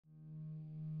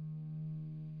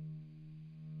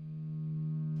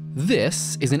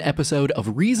This is an episode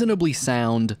of Reasonably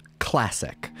Sound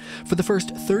Classic. For the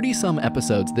first 30-some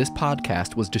episodes, this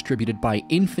podcast was distributed by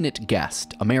Infinite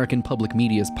Guest, American Public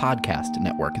Media's podcast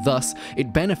network. Thus,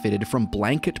 it benefited from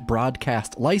blanket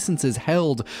broadcast licenses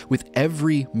held with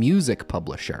every music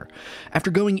publisher.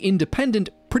 After going independent,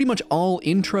 pretty much all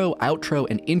intro, outro,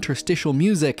 and interstitial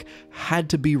music had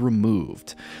to be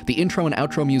removed. The intro and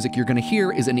outro music you're going to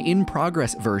hear is an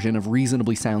in-progress version of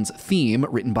Reasonably Sound's theme,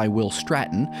 written by Will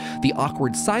Stratton. The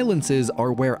awkward silences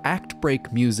are where act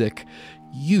break music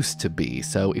used to be,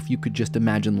 so if you could just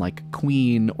imagine like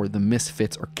Queen or the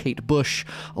Misfits or Kate Bush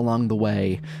along the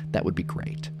way, that would be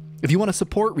great. If you want to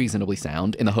support Reasonably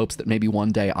Sound in the hopes that maybe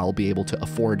one day I'll be able to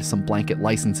afford some blanket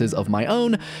licenses of my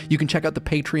own, you can check out the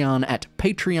Patreon at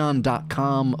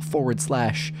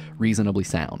patreon.com/Reasonably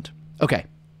Sound. Okay,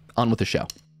 on with the show.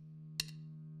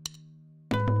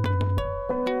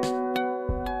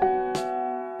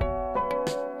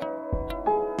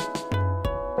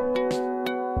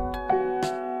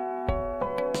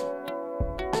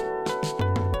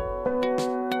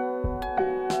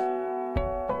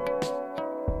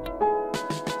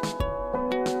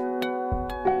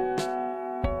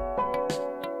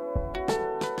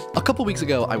 A couple weeks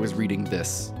ago, I was reading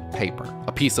this paper,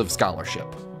 a piece of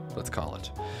scholarship, let's call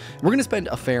it. We're going to spend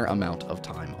a fair amount of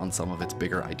time on some of its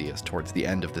bigger ideas towards the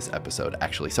end of this episode,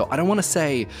 actually. So I don't want to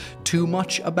say too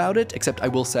much about it, except I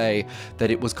will say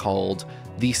that it was called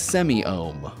the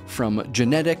semiome, from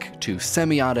genetic to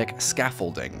semiotic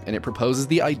scaffolding, and it proposes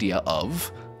the idea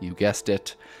of, you guessed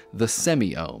it, the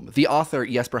semiome. The author,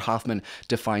 Jesper Hoffman,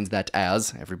 defines that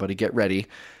as, everybody get ready,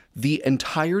 the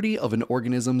entirety of an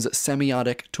organism's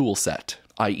semiotic toolset,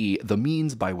 i.e. the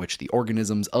means by which the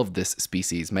organisms of this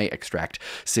species may extract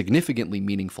significantly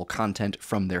meaningful content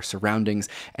from their surroundings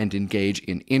and engage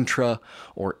in intra-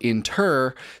 or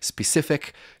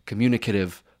inter-specific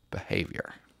communicative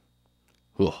behavior.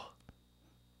 Ugh.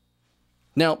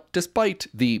 Now, despite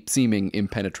the seeming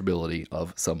impenetrability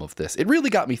of some of this, it really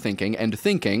got me thinking, and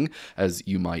thinking, as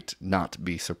you might not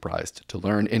be surprised to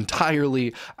learn,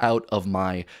 entirely out of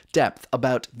my depth,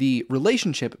 about the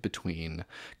relationship between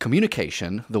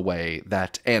communication, the way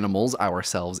that animals,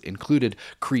 ourselves included,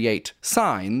 create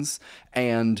signs,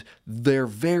 and their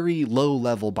very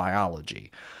low-level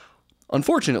biology.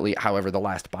 Unfortunately, however, the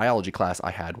last biology class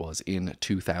I had was in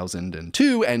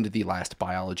 2002, and the last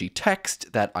biology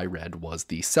text that I read was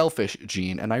the selfish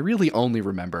gene, and I really only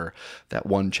remember that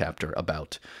one chapter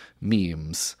about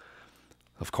memes,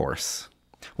 of course.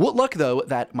 What luck, though,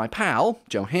 that my pal,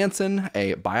 Joe Hanson,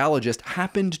 a biologist,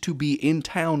 happened to be in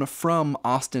town from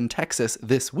Austin, Texas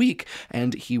this week,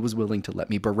 and he was willing to let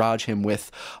me barrage him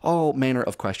with all manner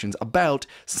of questions about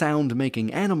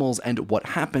sound-making animals and what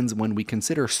happens when we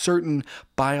consider certain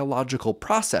biological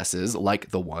processes,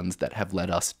 like the ones that have led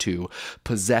us to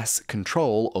possess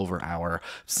control over our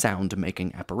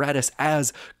sound-making apparatus,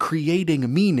 as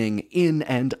creating meaning in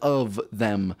and of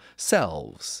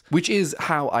themselves, which is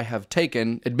how I have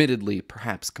taken, admittedly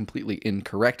perhaps completely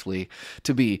incorrectly,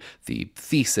 to be the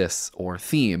thesis or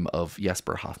theme of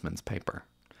Jesper Hoffman's paper.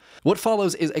 What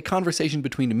follows is a conversation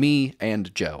between me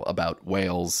and Joe about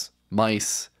whales,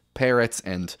 mice, parrots,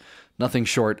 and nothing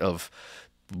short of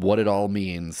what it all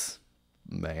means,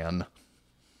 man.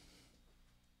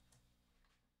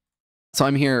 So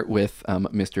I'm here with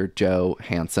Mr. Joe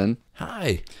Hanson.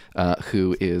 Hi.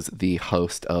 Who is the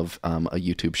host of a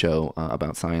YouTube show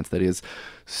about science that is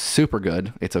super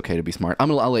good. It's Okay to Be Smart.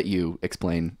 I'll let you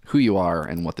explain who you are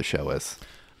and what the show is.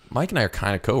 Mike and I are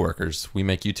kind of coworkers. We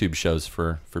make YouTube shows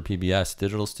for PBS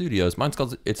Digital Studios. Mine's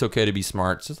called It's Okay to Be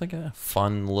Smart. It's just like a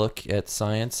fun look at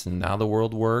science and how the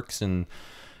world works in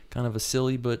kind of a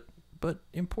silly but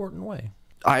important way.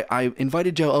 I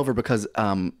invited Joe over because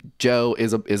Joe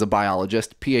is a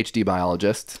biologist, PhD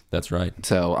biologist. That's right.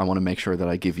 So I want to make sure that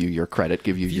I give you your credit,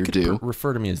 give you your due.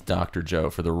 Refer to me as Dr.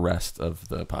 Joe for the rest of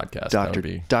the podcast.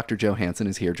 Dr. Joe Hanson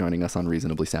is here joining us on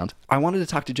Reasonably Sound. I wanted to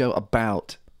talk to Joe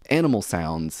about animal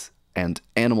sounds and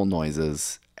animal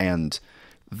noises and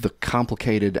the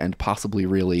complicated and possibly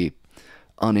really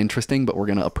uninteresting, but we're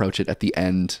going to approach it at the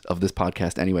end of this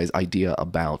podcast anyways, idea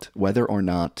about whether or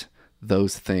not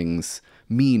those things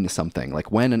mean something. Like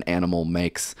when an animal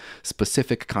makes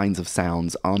specific kinds of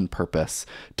sounds on purpose,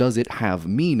 does it have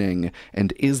meaning,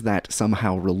 and is that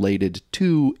somehow related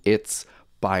to its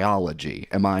biology?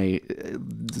 Am I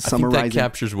summarizing? I think that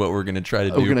captures what we're going to try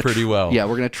to do pretty well. Yeah,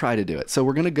 we're going to try to do it. So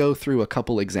we're going to go through a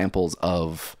couple examples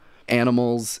of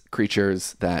animals,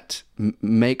 creatures that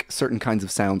make certain kinds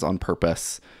of sounds on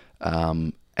purpose,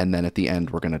 and then at the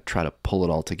end we're going to try to pull it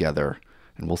all together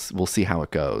and we'll see how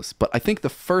it goes. But I think the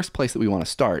first place that we want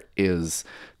to start is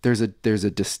there's a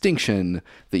distinction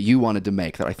that you wanted to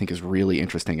make that I think is really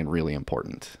interesting and really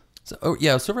important. So,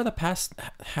 so over the past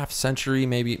half century,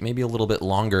 maybe a little bit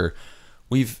longer,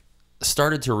 we've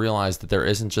started to realize that there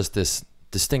isn't just this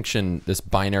distinction, this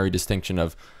binary distinction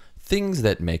of things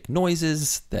that make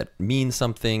noises that mean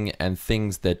something and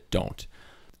things that don't.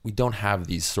 We don't have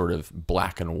these sort of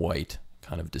black and white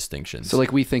kind of distinctions. So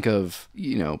like we think of,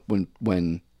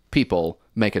 when people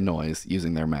make a noise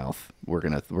using their mouth, we're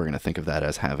gonna think of that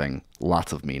as having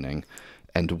lots of meaning.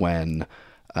 And when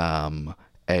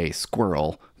a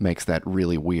squirrel makes that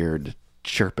really weird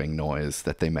chirping noise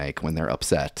that they make when they're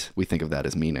upset, we think of that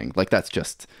as meaning. Like that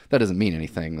doesn't mean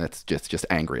anything. That's just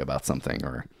angry about something.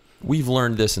 Or we've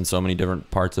learned this in so many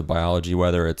different parts of biology,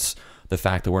 whether it's the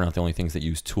fact that we're not the only things that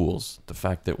use tools, the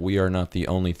fact that we are not the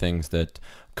only things that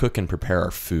cook and prepare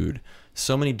our food.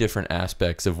 So many different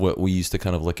aspects of what we used to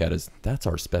kind of look at as that's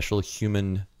our special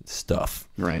human stuff.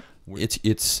 Right.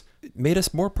 It's made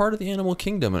us more part of the animal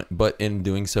kingdom, but in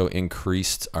doing so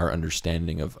increased our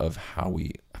understanding of how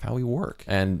we work.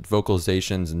 And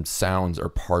vocalizations and sounds are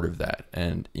part of that.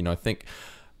 And I think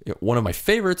one of my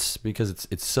favorites, because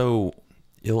it's so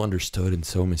ill understood and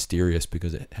so mysterious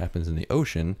because it happens in the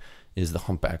ocean, is the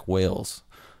humpback whales.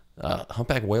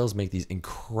 Humpback whales make these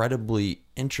incredibly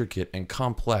intricate and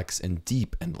complex and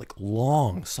deep and like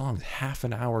long songs,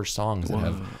 half-an-hour songs that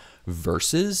have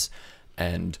verses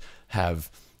and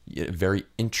have very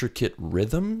intricate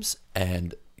rhythms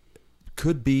and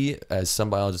could be, as some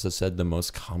biologists have said, the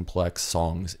most complex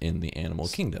songs in the animal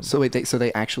kingdom. So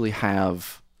they actually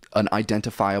have an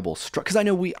identifiable structure. Because I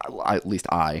know at least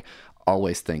I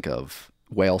always think of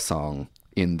whale song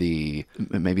in the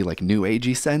maybe like new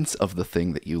agey sense of the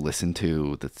thing that you listen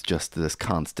to that's just this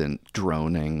constant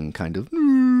droning kind of.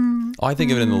 Oh, I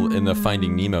think of it in the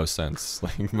Finding Nemo sense,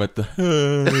 like but the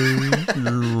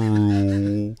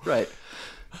right.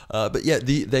 But yeah,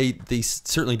 they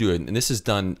certainly do it, and this is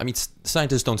done. I mean,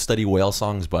 scientists don't study whale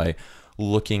songs by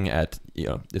looking at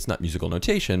it's not musical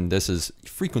notation. This is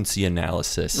frequency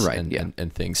analysis, right,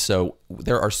 and things. So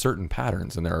there are certain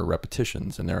patterns, and there are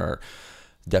repetitions, and there are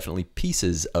definitely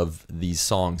pieces of these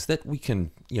songs that we can,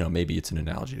 maybe it's an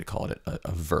analogy to call it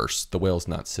a verse. The whale's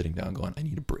not sitting down going, I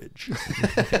need a bridge.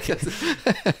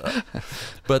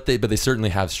 But they certainly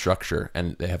have structure,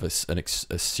 and they have a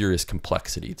serious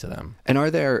complexity to them. And are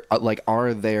there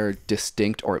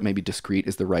distinct, or maybe discrete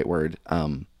is the right word,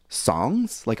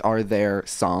 songs? Like, are there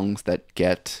songs that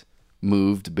get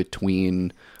moved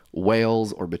between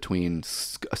whales or between,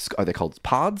 are they called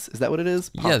pods? Is that what it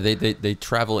is? Yeah, they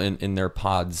travel in their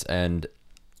pods. And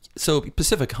so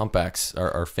Pacific humpbacks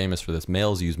are famous for this.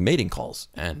 Males use mating calls,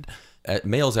 and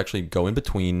males actually go in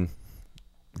between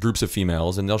groups of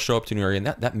females, and they'll show up to an area, and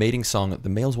that mating song, the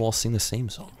males will all sing the same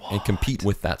song and compete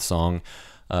with that song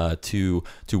to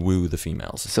woo the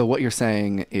females. So what you're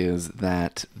saying is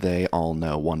that they all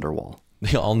know Wonderwall.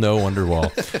 They all know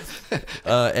Wonderwall.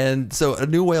 And so a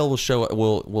new whale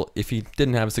will if he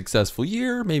didn't have a successful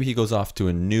year, maybe he goes off to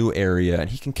a new area and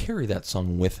he can carry that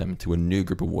song with him to a new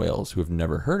group of whales who have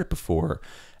never heard it before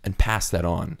and pass that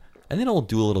on. And then it'll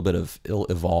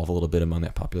evolve a little bit among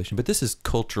that population. But this is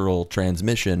cultural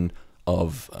transmission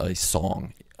of a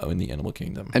song in the animal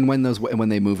kingdom. And when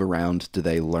they move around,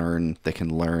 they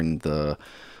can learn the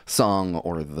song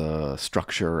or the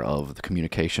structure of the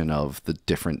communication of the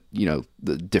different,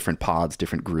 the different pods,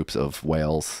 different groups of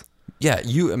whales. Yeah,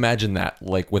 you imagine that,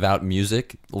 like without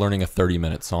music, learning a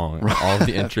 30-minute song, right. All of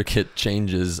the intricate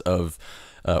changes of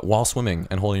while swimming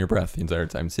and holding your breath the entire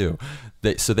time too.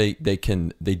 They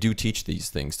do teach these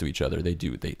things to each other.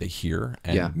 They hear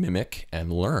and mimic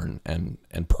and learn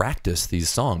and practice these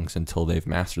songs until they've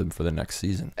mastered them for the next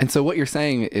season. And so what you're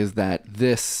saying is that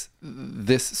this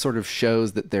sort of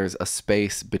shows that there's a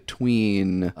space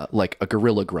between like a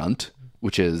gorilla grunt,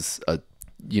 which is a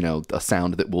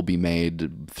sound that will be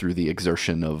made through the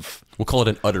exertion of... We'll call it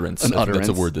an utterance. That's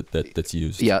a word that's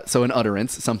used. Yeah, so an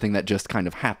utterance, something that just kind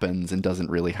of happens and doesn't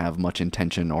really have much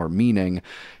intention or meaning.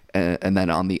 And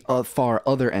then on the far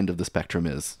other end of the spectrum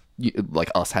is like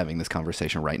us having this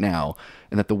conversation right now.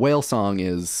 And that the whale song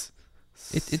is...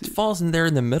 It falls in there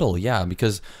in the middle, yeah,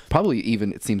 because... Probably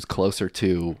even it seems closer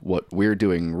to what we're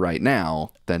doing right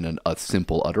now than a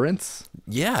simple utterance.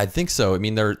 Yeah, I think so. I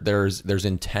mean, there's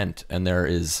intent, and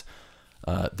there's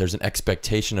an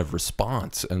expectation of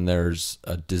response, and there's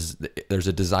a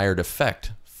desired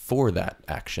effect for that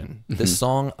action. Mm-hmm. This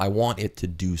song, I want it to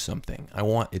do something.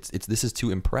 This is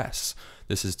to impress.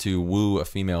 This is to woo a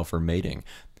female for mating.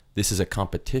 This is a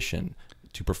competition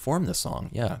to perform the song.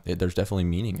 Yeah, there's definitely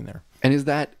meaning in there. And is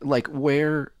that like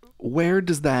where where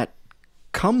does that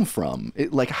come from?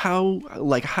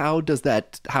 How does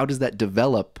that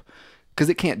develop? Because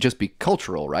it can't just be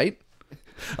cultural, right?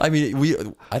 I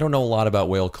mean, I don't know a lot about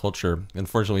whale culture.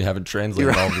 Unfortunately, we haven't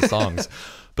translated all of the songs.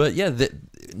 But yeah,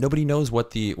 nobody knows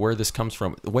where this comes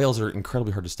from. Whales are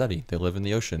incredibly hard to study. They live in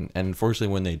the ocean, and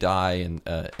unfortunately, when they die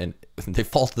and they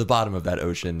fall to the bottom of that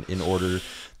ocean in order,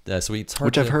 so it's hard.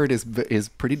 Which I've heard is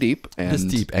pretty deep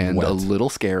and wet. A little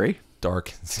scary.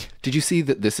 Dark. Did you see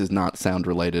that this is not sound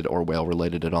related or whale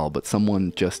related at all? But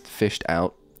someone just fished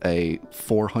out a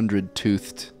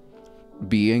 400-toothed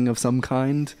being of some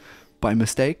kind by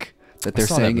mistake that they're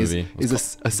saying is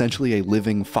essentially a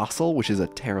living fossil, which is a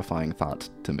terrifying thought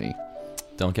to me.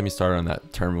 Don't get me started on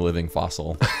that term, living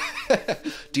fossil.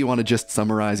 Do you want to just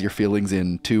summarize your feelings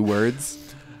in 2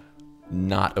 words?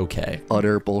 Not okay.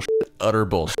 Utter bullshit. Utter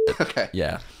bullshit. Okay.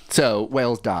 Yeah. So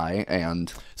whales die,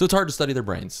 and so it's hard to study their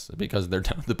brains because they're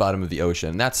down at the bottom of the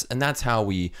ocean. That's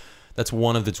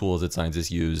one of the tools that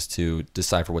scientists use to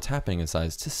decipher what's happening in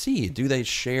science, to see what do they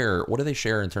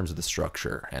share in terms of the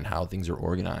structure and how things are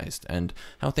organized and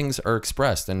how things are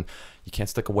expressed. And you can't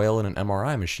stick a whale in an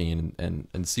MRI machine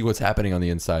and see what's happening on the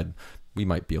inside. We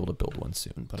might be able to build one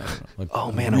soon, but I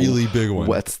don't know. Really big one.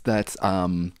 That's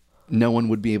no one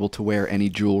would be able to wear any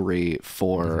jewelry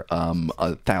for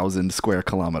 1,000 square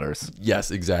kilometers.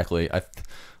 Yes, exactly.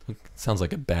 Sounds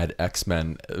like a bad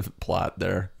X-Men plot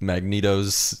there.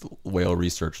 Magneto's whale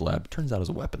research lab turns out as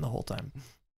a weapon the whole time.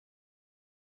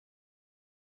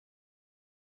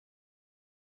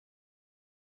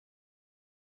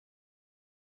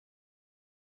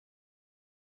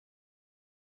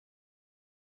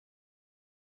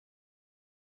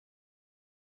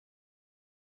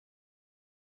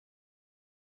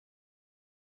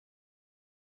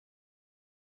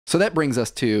 So that brings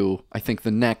us to, I think,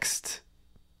 the next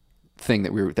thing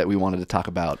that we wanted to talk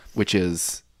about, which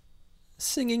is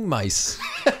singing mice.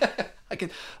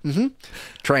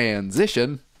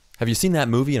 Transition. Have you seen that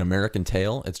movie, An American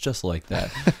Tail? It's just like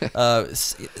that.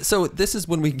 So this is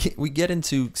when we get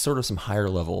into sort of some higher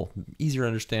level, easier to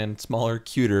understand, smaller,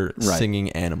 cuter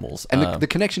singing animals. And the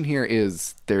connection here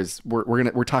is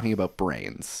we're talking about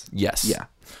brains. Yes. Yeah.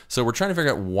 So we're trying to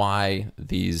figure out why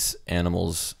these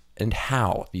animals and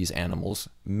how these animals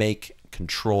make,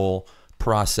 control,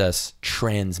 process,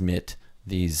 transmit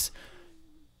these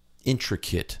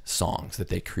intricate songs that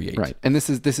they create. Right. And this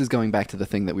is going back to the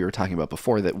thing that we were talking about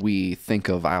before, that we think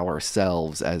of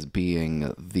ourselves as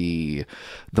being the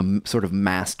sort of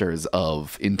masters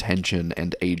of intention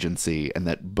and agency, and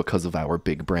that because of our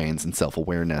big brains and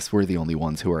self-awareness, we're the only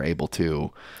ones who are able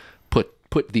to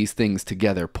put these things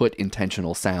together, put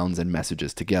intentional sounds and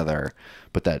messages together,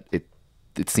 but that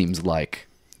it seems like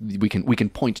we can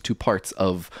point to parts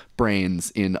of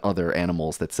brains in other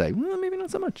animals that say, well, maybe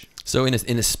not so much. So in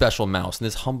a special mouse, and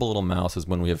this humble little mouse is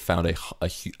when we have found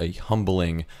a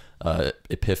humbling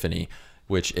epiphany,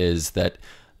 which is that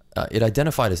it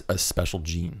identified as a special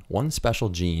gene, one special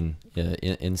gene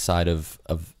inside of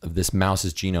this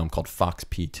mouse's genome called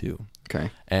FOXP2. Okay.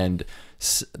 And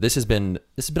this has been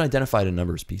identified in a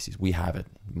number of species. We have it.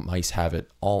 Mice have it.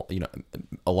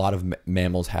 A lot of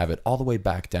mammals have it, all the way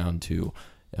back down to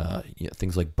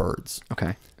things like birds.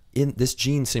 Okay. This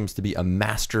gene seems to be a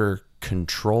master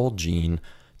control gene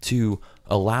to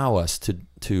allow us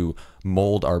to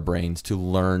mold our brains, to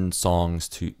learn songs,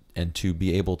 and to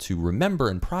be able to remember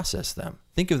and process them.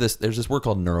 Think of this. There's this word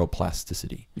called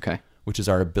neuroplasticity. Okay. Which is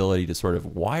our ability to sort of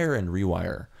wire and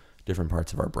rewire different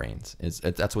parts of our brains.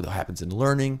 That's what happens in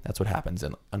learning. That's what happens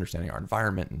in understanding our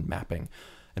environment and mapping.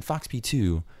 And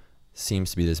FOXP2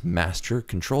 seems to be this master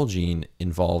control gene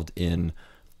involved in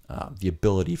the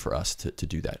ability for us to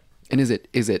do that. And is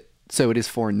it so it is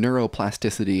for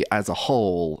neuroplasticity as a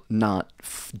whole, not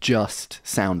just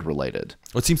sound related?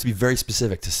 Well, it seems to be very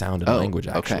specific to sound and language,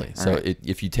 actually. Okay. So right.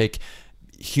 If you take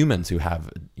humans who have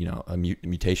a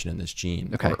mutation in this gene,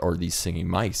 okay, or these singing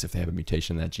mice, if they have a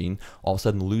mutation in that gene, all of a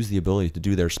sudden lose the ability to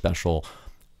do their special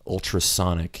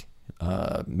ultrasonic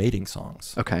mating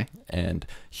songs. Okay. And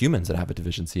humans that have a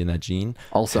deficiency in that gene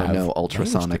also have no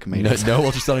ultrasonic mating songs. No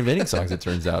ultrasonic mating songs, it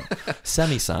turns out.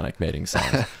 Semisonic mating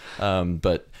songs.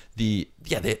 But they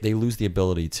lose the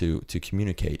ability to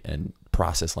communicate and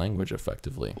process language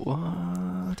effectively.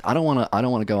 What? I don't want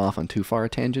to go off on too far a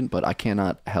tangent, but I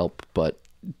cannot help but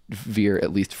veer,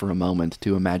 at least for a moment,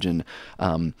 to imagine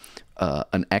an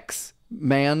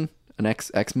X-man, an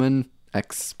X-man,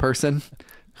 X-person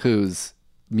whose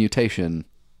mutation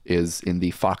is in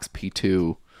the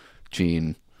FOXP2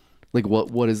 gene. Like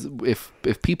what is,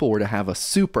 if people were to have a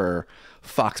super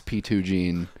FOXP2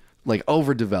 gene, like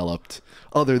overdeveloped,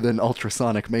 other than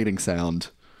ultrasonic mating sound,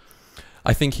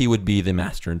 I think he would be the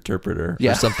master interpreter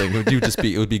or something.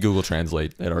 It would be Google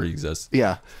Translate that already exists.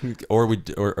 Yeah. Or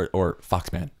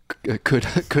Foxman.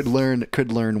 Could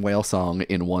learn whale song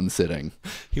in one sitting.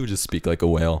 He would just speak like a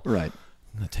whale. Right.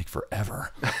 That'd take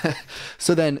forever.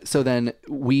 So then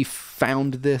we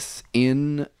found this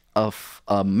in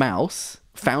a mouse.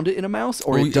 Found it in a mouse,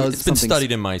 or it's been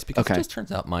studied in mice because Okay. it just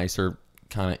turns out mice are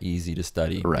kind of easy to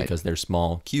study Right. because they're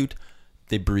small, cute,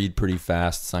 they breed pretty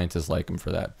fast. Scientists like them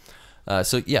for that.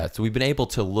 So we've been able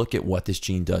to look at what this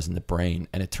gene does in the brain,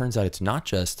 and it turns out it's not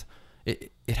just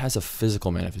it has a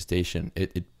physical manifestation.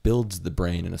 It builds the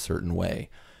brain in a certain way,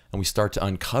 and we start to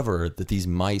uncover that these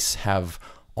mice have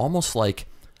almost like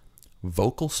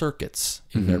vocal circuits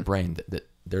in their brain that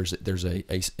there's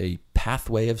a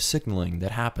pathway of signaling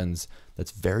that happens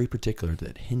that's very particular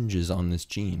that hinges on this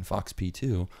gene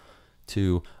FOXP2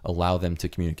 to allow them to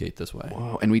communicate this way.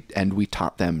 Whoa. And we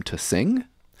taught them to sing?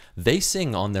 They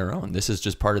sing on their own. This is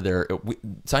just part of their.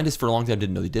 Scientists for a long time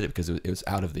didn't know they did it because it was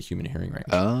out of the human hearing range.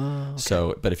 Oh, okay.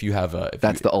 So, but if you have a,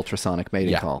 the ultrasonic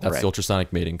mating call. that's right. the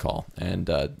ultrasonic mating call, and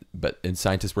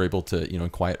scientists were able to, in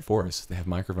quiet forests, they have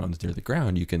microphones near the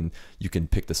ground. You can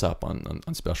pick this up on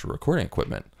special recording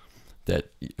equipment.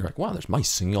 That you're like, wow, there's mice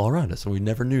singing all around us, and we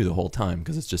never knew the whole time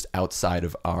because it's just outside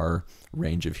of our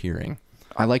range of hearing.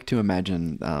 I like to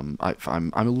imagine. I'm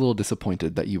a little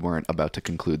disappointed that you weren't about to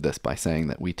conclude this by saying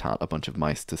that we taught a bunch of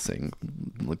mice to sing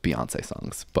like Beyonce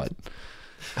songs. But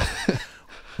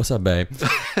what's up, babe?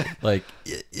 Like,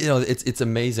 it's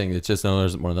amazing. It's just one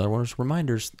of the other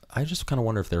reminders. I just kind of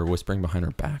wonder if they were whispering behind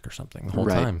our back or something the whole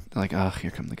time. Like, oh,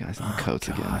 here come the guys in the coats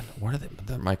again. What are they?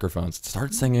 The microphones.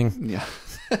 Start singing. Yeah.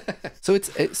 So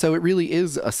it really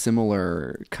is a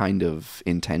similar kind of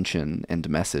intention and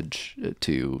message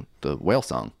to the whale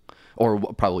song, or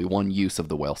probably one use of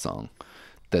the whale song,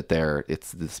 that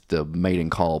it's the mating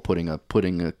call, putting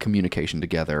a communication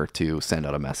together to send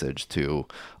out a message to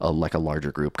a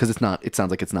larger group, because it sounds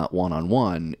like it's not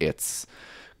one-on-one, it's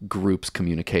groups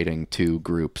communicating to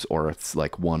groups, or it's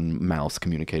like one mouse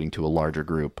communicating to a larger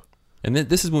group. And then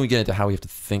this is when we get into how we have to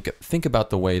think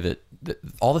about the way that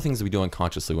all the things that we do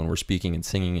unconsciously when we're speaking and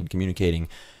singing and communicating,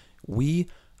 we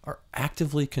are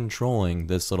actively controlling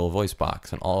this little voice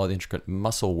box and all the intricate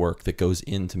muscle work that goes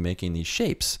into making these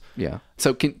shapes. Yeah.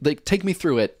 So take me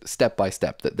through it step by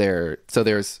step. There's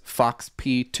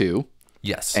FOXP2.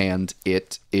 Yes. And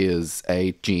it is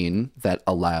a gene that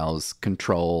allows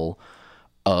control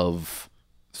of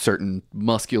certain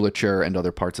musculature and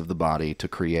other parts of the body to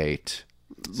create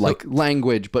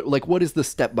language, but what is the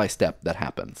step by step that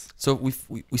happens? So we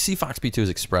see FOXP2 is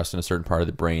expressed in a certain part of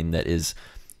the brain that is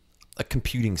a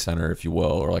computing center, if you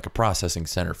will, or like a processing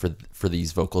center for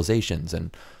these vocalizations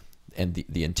and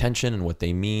the intention and what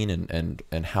they mean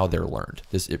and how they're learned.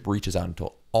 It reaches out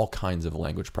into all kinds of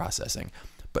language processing.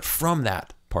 But from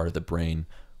that part of the brain,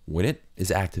 when it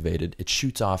is activated, it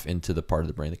shoots off into the part of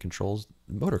the brain that controls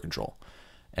motor control.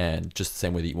 And just the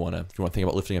same way that if you want to think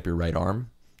about lifting up your right arm,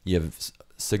 you have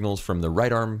signals from the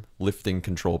right arm lifting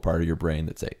control part of your brain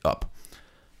that say up.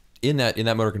 In that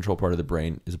motor control part of the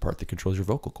brain is a part that controls your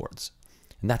vocal cords.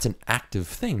 And that's an active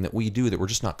thing that we do that we're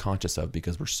just not conscious of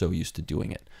because we're so used to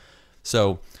doing it.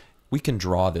 So we can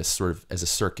draw this sort of as a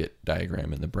circuit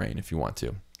diagram in the brain if you want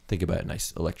to. Think about it,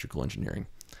 nice electrical engineering.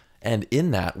 And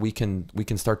in that, we can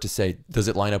start to say, does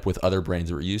it line up with other brains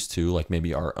that we're used to, like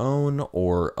maybe our own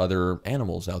or other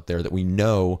animals out there that we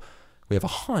know, we have a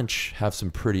hunch, have some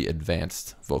pretty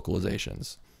advanced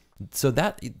vocalizations. So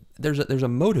that there's a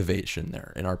motivation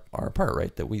there in our part,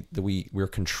 right? That we're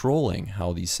controlling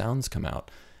how these sounds come out.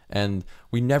 And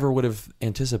we never would have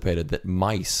anticipated that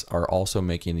mice are also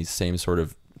making these same sort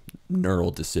of neural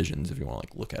decisions, if you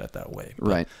want to look at it that way. But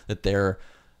right.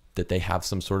 That they have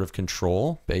some sort of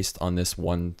control based on this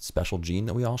one special gene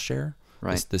that we all share.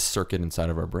 Right. This circuit inside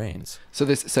of our brains. So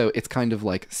it's kind of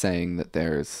like saying that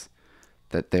there's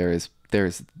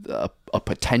a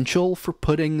potential for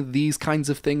putting these kinds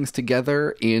of things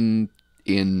together in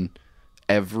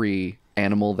every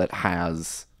animal that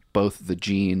has both the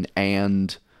gene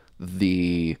and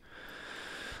the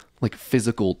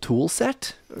physical tool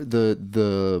set,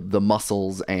 the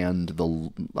muscles and the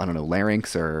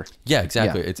larynx, or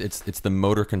exactly. Yeah. It's the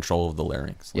motor control of the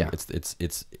larynx.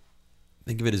 It's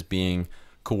think of it as being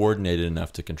coordinated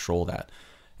enough to control that.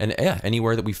 And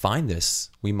anywhere that we find this,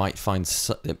 we might find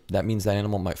that means that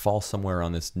animal might fall somewhere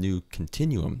on this new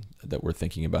continuum that we're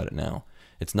thinking about it now.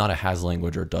 It's not a has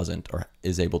language or doesn't, or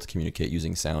is able to communicate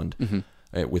using sound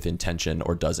with intention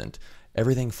or doesn't.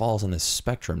 Everything falls on this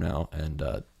spectrum now,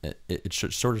 and it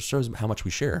sort of shows how much we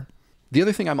share. The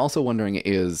other thing I'm also wondering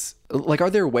is, like, are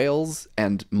there whales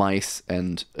and mice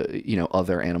and,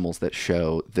 other animals that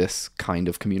show this kind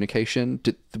of communication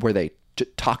where they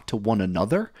talk to one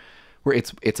another, where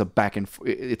it's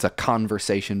a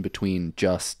conversation between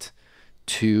just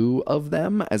two of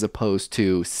them as opposed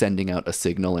to sending out a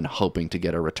signal and hoping to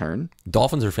get a return?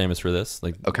 Dolphins are famous for this.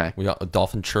 Like, okay, we got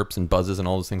dolphin chirps and buzzes and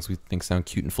all those things we think sound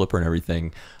cute and flipper and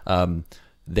everything.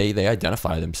 They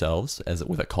identify themselves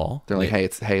with a call. They're like, hey,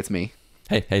 it's me.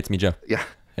 Hey, it's me, Joe. Yeah.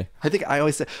 Hey. I think I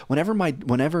always say, whenever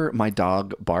my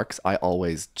dog barks, I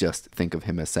always just think of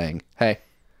him as saying, hey,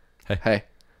 Hey. hey,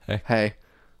 Hey. hey.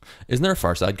 Isn't there a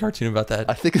Far Side cartoon about that?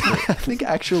 I think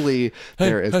actually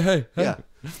there is. Hey. Yeah.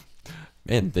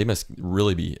 Man, they must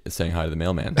really be saying hi to the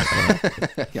mailman.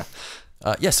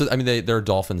 Yeah. So I mean, there are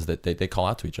dolphins that they call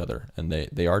out to each other, and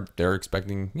they're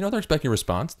expecting a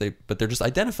response. But they're just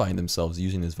identifying themselves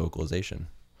using this vocalization.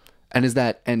 And is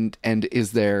that and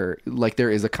is there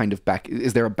a kind of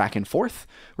is there a back and forth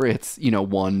where it's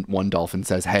one dolphin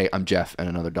says, hey, I'm Jeff, and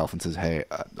another dolphin says, hey,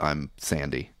 I'm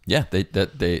Sandy? Yeah,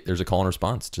 there's a call and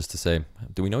response just to say,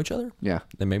 do we know each other? Yeah.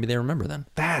 Then maybe they remember then.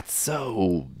 That's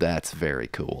very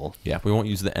cool. Yeah, we won't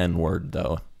use the N word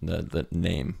though, the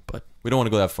name, but we don't want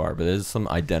to go that far. But there's some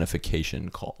identification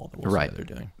call that we'll say they're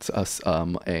doing. It's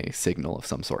a signal of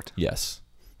some sort. Yes.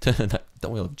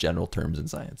 Don't we have general terms in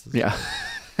science? Yeah.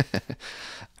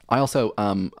 I also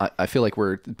I feel like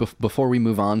before we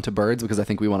move on to birds, because I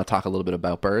think we want to talk a little bit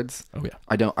about birds. Oh yeah.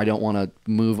 I don't want to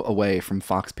move away from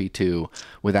Fox P2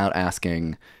 without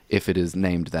asking if it is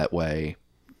named that way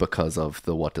because of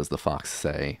the what does the fox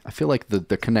say. I feel like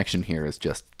the connection here is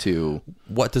just too.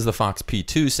 What does the Fox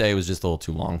P2 say was just a little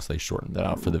too long, so they shortened it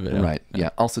out for the video. Right. Yeah.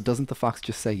 Also, doesn't the fox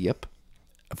just say yip?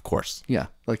 Of course. Yeah.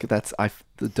 Like I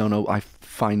don't know. I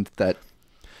find that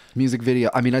music video,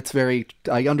 I mean,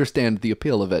 I understand the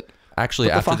appeal of it.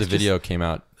 Actually, after the video came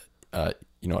out,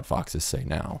 you know what foxes say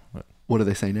now? What do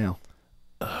they say now?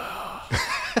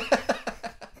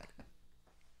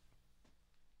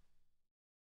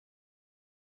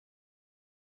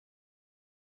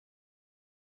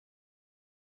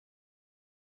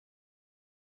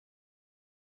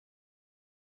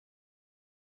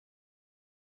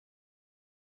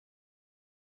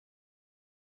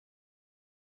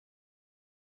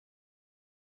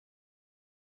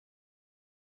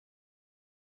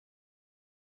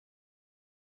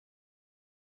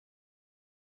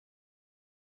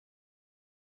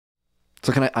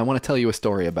 So I want to tell you a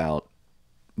story about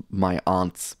my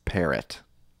aunt's parrot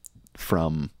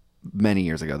from many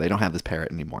years ago. They don't have this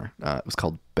parrot anymore. It was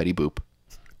called Betty Boop.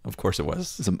 Of course it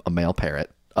was. It's a male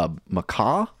parrot. A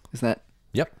macaw, is that?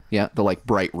 Yep. Yeah, the like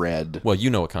bright red. Well,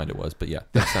 you know what kind it was, but yeah,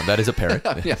 that is a parrot.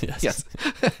 Yeah, yes.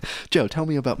 Joe, tell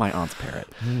me about my aunt's parrot.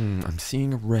 I'm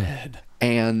seeing red.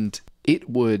 And it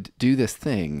would do this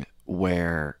thing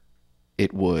where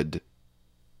it would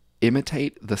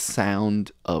imitate the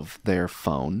sound of their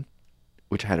phone,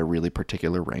 which had a really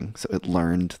particular ring. So it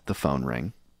learned the phone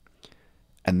ring.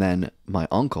 And then my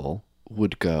uncle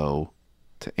would go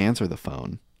to answer the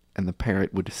phone, and the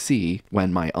parrot would see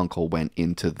when my uncle went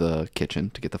into the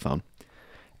kitchen to get the phone.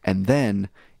 And then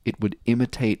it would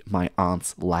imitate my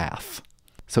aunt's laugh.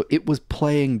 So it was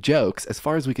playing jokes, as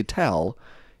far as we could tell,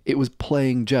 it was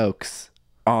playing jokes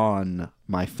on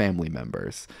my family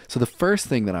members. So the first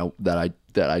thing that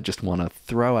I just want to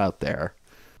throw out there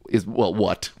is, well,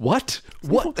 what?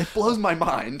 It blows my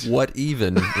mind. What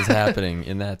even is happening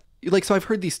in that? Like, so I've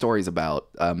heard these stories about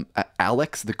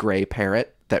Alex, the gray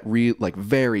parrot, that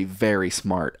very, very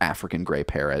smart African gray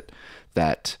parrot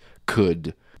that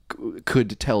could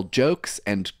tell jokes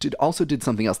and also did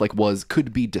something else, like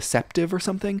could be deceptive or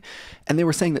something. And they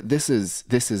were saying that this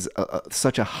is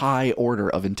such a high order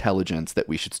of intelligence that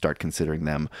we should start considering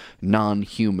them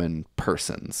non-human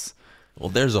persons. Well,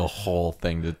 there's a whole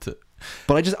thing to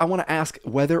But I want to ask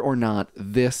whether or not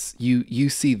this you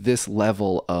see this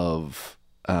level of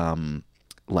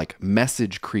like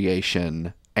message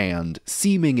creation and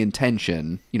seeming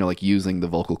intention, like using the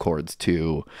vocal cords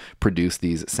to produce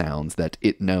these sounds that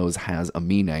it knows has a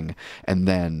meaning, and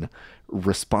then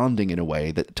responding in a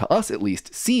way that to us at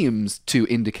least seems to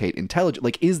indicate intelligence.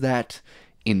 Like, is that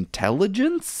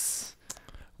intelligence?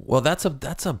 Well, that's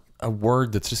a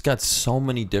word that's just got so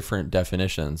many different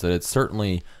definitions that it's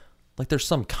certainly like there's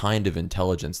some kind of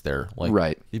intelligence there, like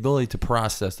right. The ability to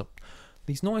process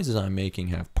these noises I'm making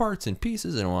have parts and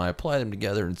pieces, and when I apply them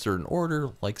together in a certain order,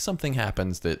 like something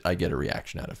happens that I get a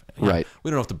reaction out of. Right.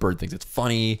 We don't know if the bird thinks it's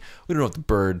funny. We don't know if the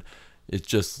bird is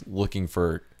just looking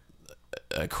for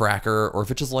a cracker, or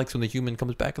if it just likes when the human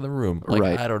comes back in the room. Like,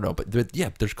 right. I don't know, but yeah,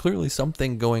 there's clearly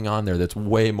something going on there that's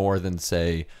way more than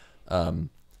say,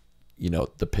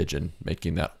 the pigeon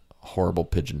making that horrible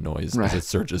pigeon noise as it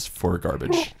searches for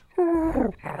garbage.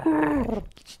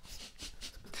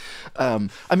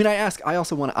 I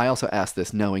also ask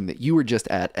this knowing that you were just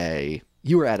at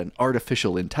an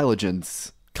artificial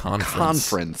intelligence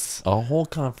conference. A whole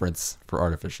conference for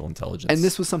artificial intelligence. And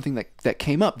this was something that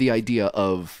came up, the idea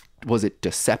of, was it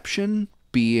deception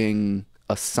being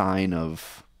a sign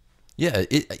of... Yeah,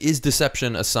 is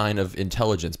deception a sign of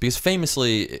intelligence? Because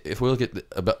famously, if we look at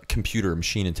about computer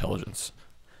machine intelligence,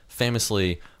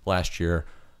 famously last year,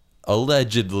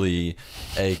 allegedly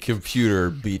a computer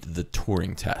beat the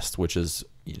Turing test, which is,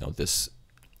 this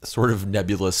sort of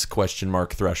nebulous question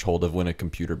mark threshold of when a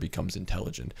computer becomes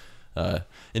intelligent.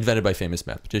 Invented by famous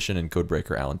mathematician and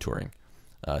codebreaker Alan Turing,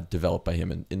 developed by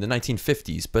him in the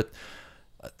 1950s. But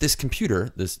this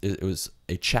computer, it was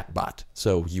a chatbot.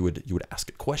 So you would ask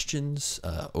it questions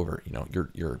over,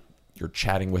 you're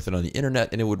chatting with it on the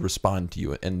internet, and it would respond to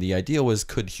you. And the idea was,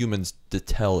 could humans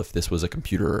tell if this was a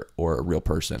computer or a real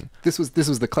person? This was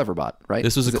the Cleverbot, right?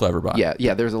 This was a Cleverbot.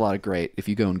 Yeah. There's a lot of great. If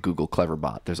you go and Google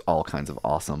Cleverbot, there's all kinds of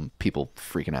awesome people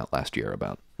freaking out last year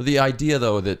about. The idea,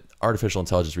 though, that artificial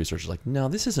intelligence researchers are like, no,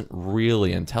 this isn't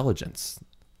really intelligence.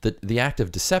 The act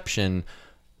of deception,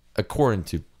 according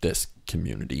to this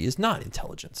community, is not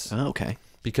intelligence. Oh, okay.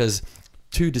 Because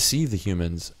to deceive the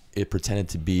humans, it pretended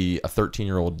to be a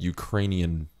 13-year-old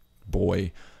Ukrainian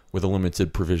boy with a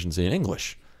limited proficiency in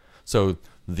English. So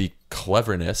the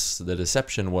cleverness, the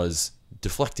deception, was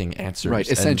deflecting answers. Right.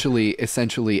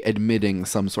 Essentially admitting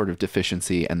some sort of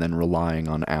deficiency and then relying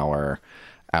on our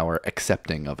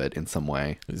accepting of it in some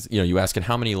way. You ask it,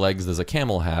 how many legs does a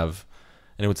camel have?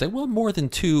 And it would say, well, more than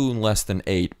 2 and less than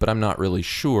 8, but I'm not really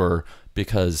sure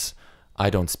because I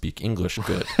don't speak English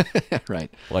good.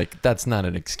 Right. Like, that's not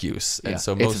an excuse. Yeah. And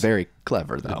so it's very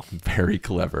clever, though. Very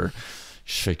clever.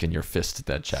 Shaking your fist at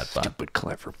that chatbot. Stupid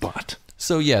clever bot.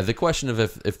 So, yeah, the question of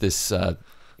if this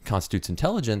constitutes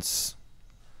intelligence,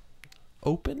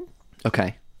 open?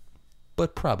 Okay.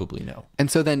 But probably no.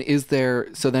 And so then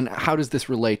how does this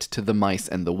relate to the mice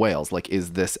and the whales? Like,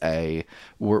 is this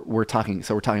we're talking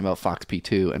about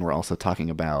FOXP2, and we're also talking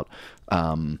about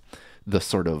the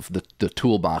sort of the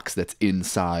toolbox that's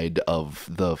inside of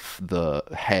the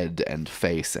head and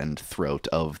face and throat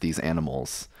of these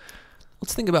animals.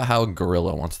 Let's think about how a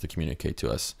gorilla wants to communicate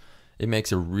to us. It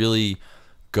makes a really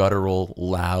guttural,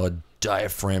 loud,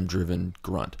 diaphragm-driven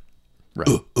grunt. Right.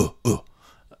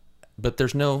 But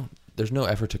there's no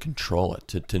effort to control it,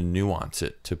 to nuance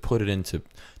it, to put it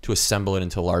to assemble it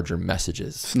into larger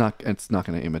messages. It's not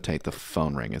going to imitate the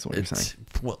phone ring, is what you're saying.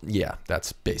 Well, yeah,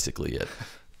 that's basically it.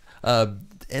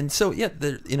 And so, yeah,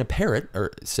 in a parrot,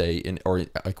 or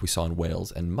like we saw in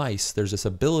whales and mice, there's this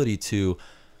ability to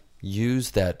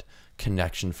use that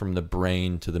connection from the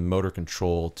brain to the motor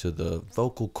control to the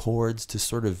vocal cords to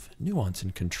sort of nuance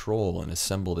and control and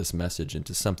assemble this message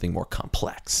into something more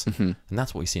complex. Mm-hmm. And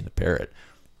that's what we see in the parrot.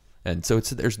 And so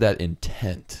there's that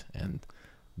intent and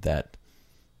that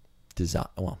design,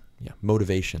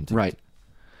 motivation. Right.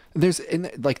 This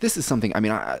is something,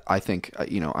 I think,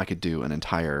 I could do an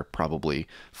entire, probably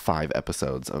 5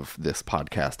 episodes of this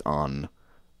podcast on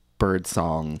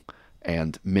birdsong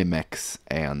and mimics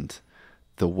and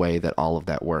the way that all of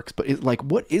that works. But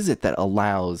what is it that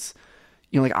allows,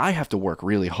 I have to work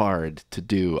really hard to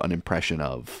do an impression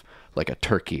of like a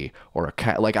turkey or a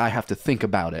cat. Like, I have to think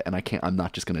about it, and I'm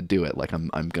not just going to do it. Like, I'm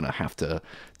going to have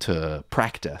to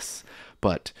practice.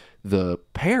 But the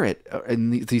parrot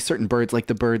and these certain birds, like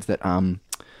the birds that,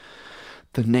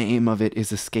 the name of it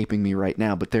is escaping me right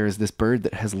now, but there is this bird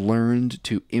that has learned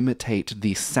to imitate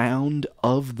the sound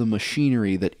of the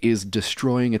machinery that is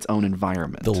destroying its own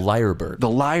environment. The lyrebird. The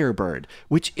lyrebird,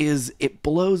 which is, it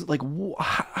blows, like,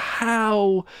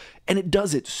 how, and it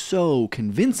does it so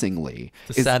convincingly.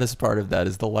 The saddest part of that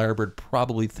is the lyrebird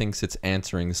probably thinks it's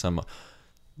answering some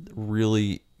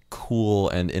really cool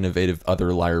and innovative other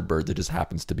lyrebird that just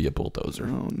happens to be a bulldozer.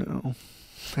 Oh, no.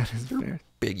 That is very...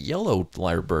 Big yellow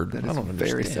lyrebird. That is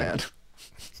very sad.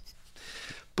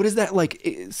 But is that like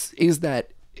is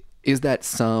that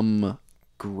some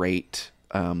great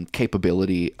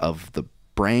capability of the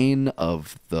brain,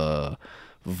 of the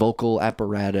vocal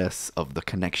apparatus, of the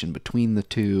connection between the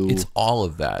two? It's all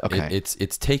of that. Okay.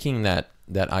 It's taking that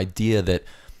idea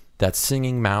that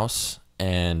singing mouse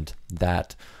and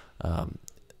that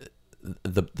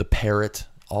the parrot,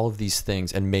 all of these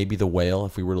things, and maybe the whale,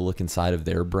 if we were to look inside of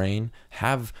their brain,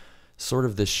 have sort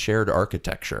of this shared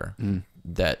architecture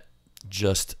that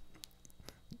just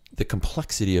the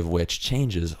complexity of which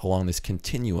changes along this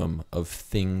continuum of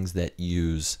things that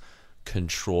use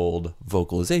controlled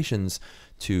vocalizations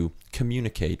to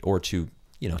communicate or to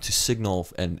to signal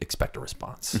and expect a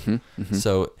response.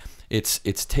 So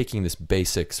it's taking this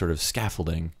basic sort of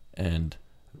scaffolding and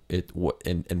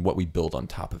what we build on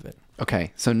top of it.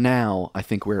 Okay, so now I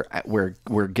think we're at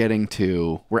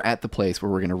the place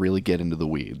where we're going to really get into the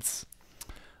weeds.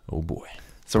 Oh boy.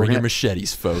 So bring your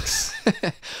machetes, folks.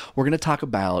 We're going to talk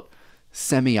about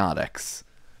semiotics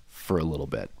for a little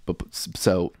bit.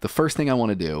 So the first thing I want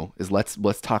to do is let's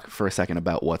talk for a second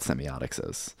about what semiotics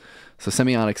is. So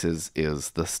semiotics is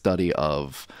the study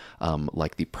of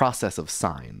like the process of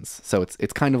signs. So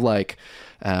it's kind of like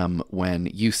when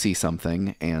you see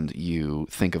something and you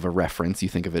think of a reference, you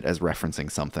think of it as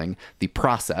referencing something. The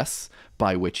process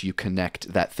by which you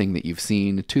connect that thing that you've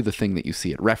seen to the thing that you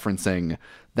see it referencing,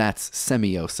 that's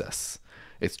semiosis.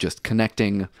 It's just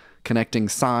connecting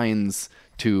signs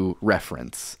to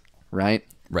reference, right?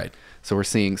 Right. So we're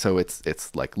seeing, so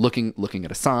it's like looking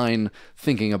at a sign,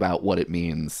 thinking about what it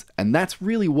means. And that's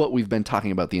really what we've been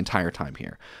talking about the entire time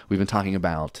here. We've been talking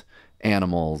about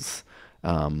animals,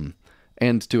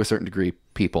 and to a certain degree,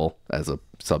 people as a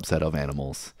subset of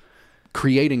animals,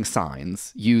 creating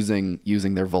signs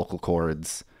using their vocal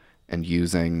cords and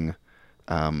using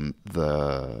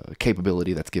the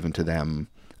capability that's given to them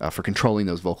for controlling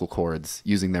those vocal cords,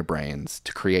 using their brains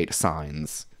to create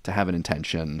signs, to have an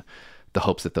intention, the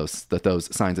hopes that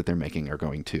those signs that they're making are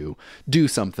going to do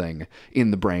something in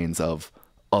the brains of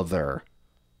other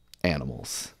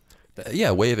animals. Yeah,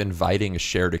 a way of inviting a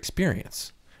shared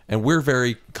experience. And we're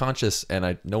very conscious,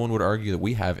 and no one would argue that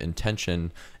we have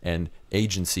intention and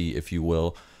agency, if you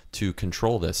will, to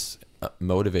control this.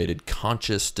 Motivated,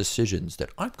 conscious decisions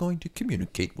that I'm going to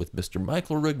communicate with Mr.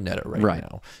 Michael Rugnetta right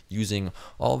now, using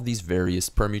all of these various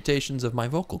permutations of my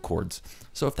vocal cords.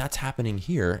 So if that's happening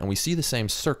here, and we see the same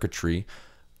circuitry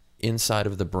inside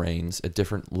of the brains at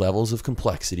different levels of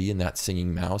complexity in that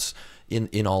singing mouse,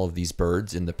 in all of these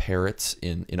birds, in the parrots,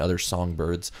 in other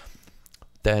songbirds,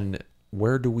 then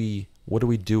what do we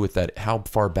do with that? How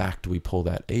far back do we pull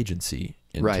that agency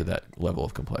into that level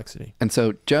of complexity? And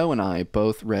so Joe and I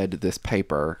both read this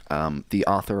paper, the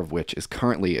author of which is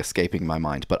currently escaping my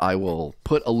mind, but I will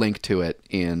put a link to it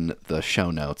in the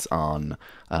show notes on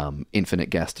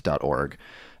infiniteguest.org,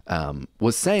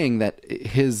 was saying that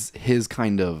his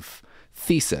kind of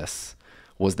thesis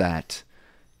was that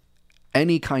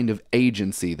any kind of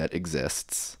agency that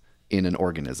exists in an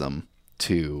organism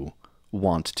to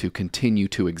want to continue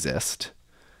to exist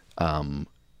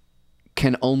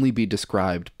can only be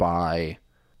described by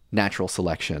natural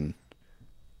selection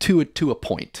to a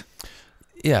point.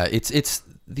 Yeah, it's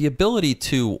the ability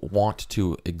to want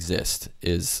to exist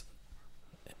is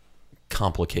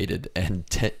complicated and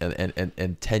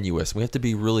tenuous. We have to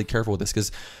be really careful with this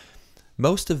because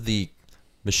most of the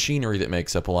machinery that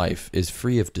makes up life is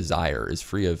free of desire, is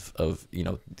free of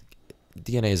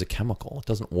DNA is a chemical. It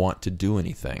doesn't want to do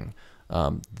anything.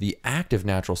 The act of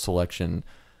natural selection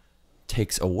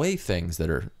takes away things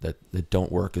that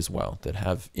don't work as well, that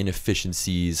have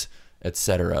inefficiencies,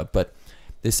 etc. But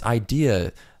this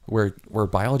idea where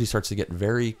biology starts to get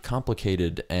very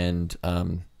complicated and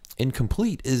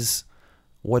incomplete is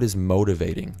what is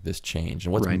motivating this change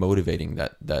and what's motivating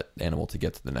that animal to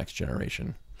get to the next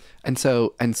generation. And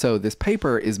so this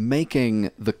paper is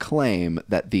making the claim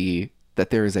that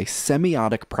there is a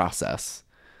semiotic process.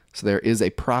 So there is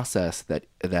a process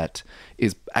that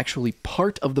is actually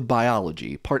part of the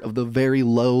biology, part of the very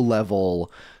low-level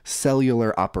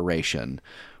cellular operation,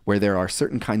 where there are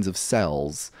certain kinds of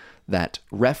cells that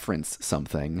reference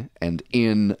something, and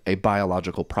in a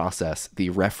biological process, the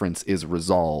reference is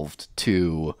resolved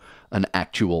to an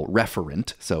actual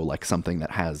referent, so like something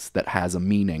that has a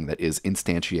meaning that is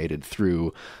instantiated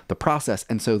through the process.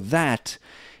 And so that,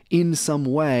 in some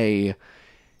way,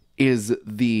 is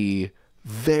the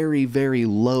very, very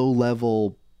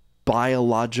low-level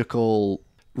biological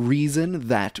reason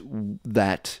that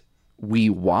we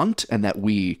want and that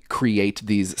we create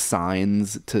these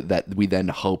signs that we then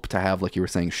hope to have, like you were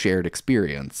saying, shared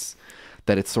experience.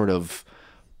 That it's sort of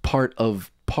part of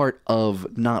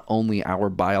not only our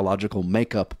biological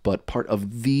makeup, but part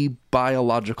of the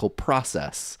biological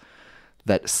process,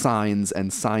 that signs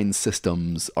and sign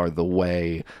systems are the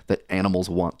way that animals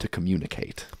want to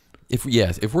communicate. If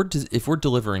we're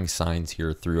delivering signs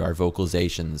here through our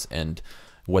vocalizations and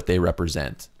what they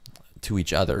represent to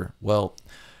each other, well,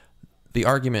 the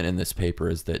argument in this paper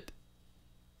is that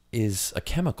is a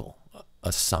chemical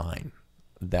a sign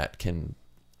that can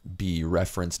be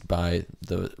referenced by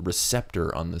the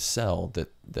receptor on the cell that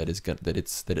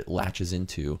it latches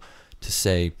into to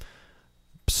say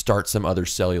start some other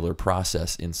cellular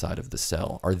process inside of the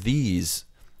cell? Are these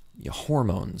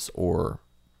hormones or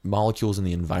molecules in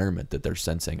the environment that they're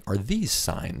sensing, are these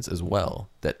signs as well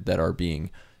that are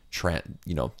being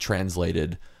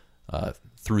translated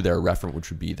through their referent, which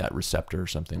would be that receptor or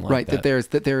something like that. Right,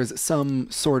 that there's some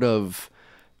sort of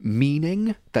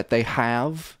meaning that they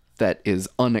have that is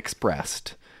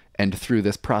unexpressed, and through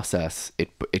this process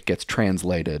it gets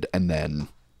translated, and then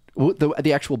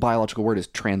the actual biological word is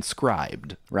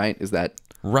transcribed, right? Is that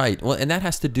right? Well, and that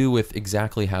has to do with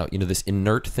exactly how, this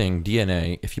inert thing,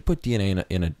 DNA. If you put DNA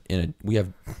in a we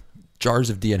have jars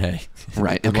of DNA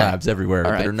right in labs everywhere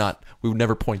All that right. are not. We would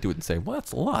never point to it and say, "Well,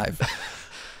 it's alive."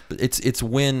 But it's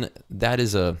when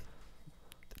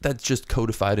that's just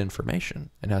codified information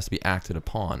and has to be acted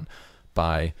upon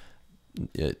by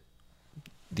it.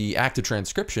 The act of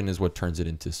transcription is what turns it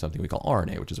into something we call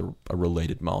RNA, which is a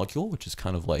related molecule, which is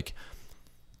kind of like,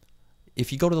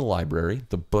 if you go to the library,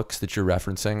 the books that you're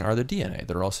referencing are the DNA.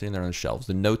 They're all sitting there on the shelves.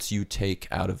 The notes you take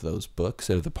out of those books,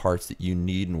 out of the parts that you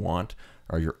need and want,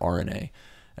 are your RNA.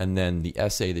 And then the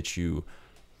assay that you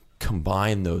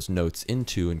combine those notes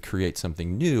into and create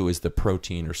something new is the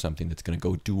protein or something that's going to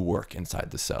go do work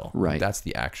inside the cell. Right. That's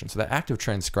the action. So the act of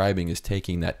transcribing is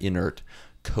taking that inert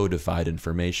codified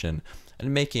information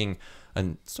and making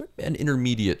an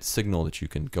intermediate signal that you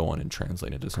can go on and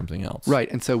translate into something else.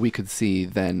 right. And so we could see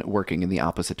then, working in the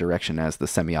opposite direction as the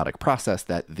semiotic process,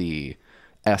 that the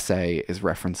essay is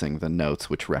referencing the notes,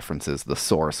 which references the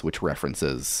source, which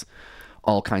references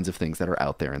all kinds of things that are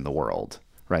out there in the world.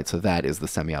 Right. So that is the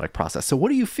semiotic process. So what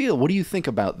do you feel? What do you think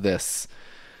about this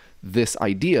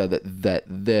idea that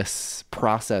this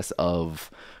process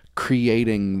of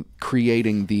creating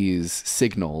these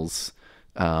signals,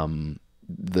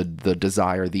 the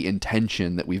desire, the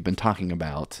intention that we've been talking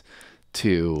about,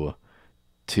 to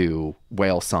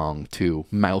whale song, to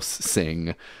mouse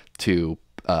sing, to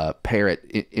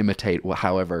parrot imitate,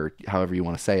 however you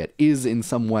want to say it, is in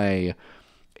some way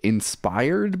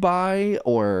inspired by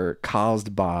or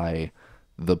caused by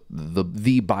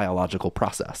the biological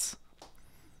process?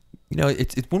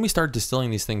 It's when we start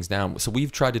distilling these things down. So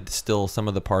we've tried to distill some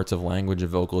of the parts of language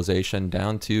and vocalization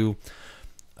down to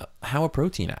how a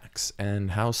protein acts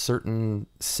and how certain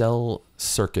cell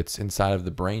circuits inside of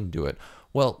the brain do it.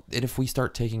 Well, and if we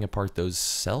start taking apart those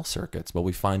cell circuits,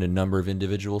 we find a number of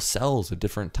individual cells of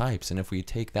different types. And if we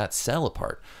take that cell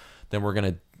apart, then we're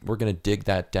gonna dig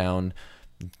that down,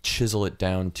 chisel it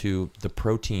down to the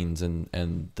proteins and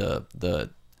the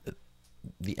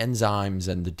enzymes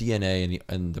and the DNA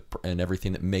and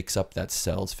everything that makes up that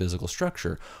cell's physical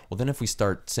structure. Well, then if we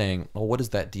start saying, well, what does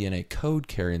that DNA code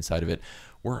carry inside of it?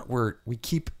 We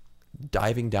keep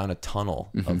diving down a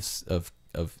tunnel of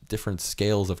different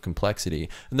scales of complexity.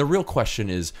 And the real question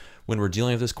is, when we're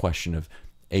dealing with this question of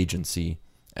agency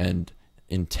and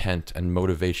intent and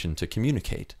motivation to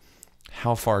communicate,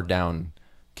 how far down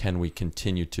can we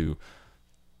continue to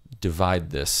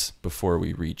divide this before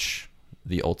we reach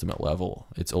the ultimate level,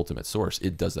 its ultimate source?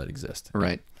 Does that exist?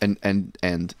 Right.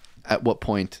 And at what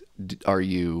point are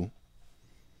you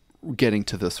getting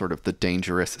to the sort of the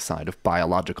dangerous side of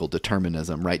biological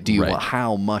determinism, right?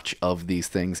 How much of these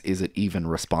things is it even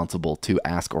responsible to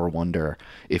ask or wonder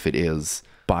if it is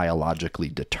biologically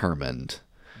determined?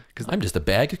 I'm just a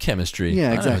bag of chemistry.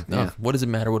 Yeah, exactly. Yeah. What does it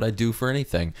matter what I do for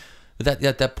anything?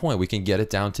 At that point, we can get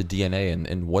it down to DNA,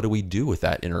 and what do we do with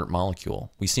that inert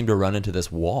molecule? We seem to run into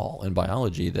this wall in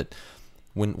biology that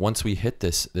once we hit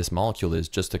this molecule is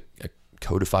just a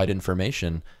codified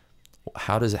information.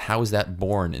 How is that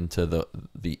born into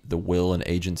the will and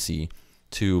agency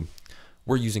to,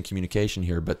 we're using communication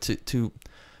here, but to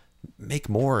make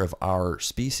more of our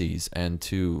species and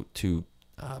to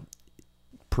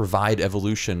provide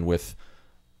evolution with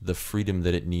the freedom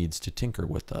that it needs to tinker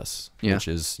with us, which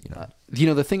is,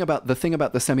 the thing about the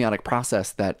semiotic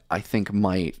process that I think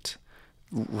might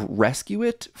rescue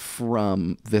it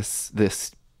from this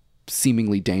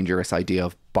seemingly dangerous idea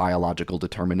of biological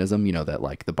determinism, that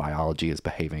like the biology is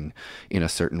behaving in a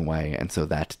certain way, and so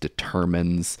that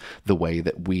determines the way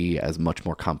that we as much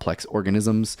more complex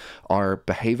organisms are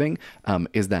behaving,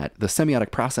 is that the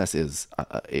semiotic process is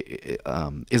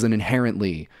an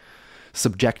inherently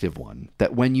subjective one.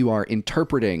 That when you are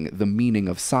interpreting the meaning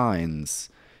of signs,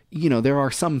 there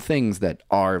are some things that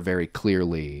are very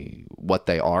clearly what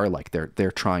they are, like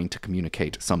they're trying to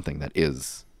communicate something that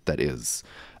is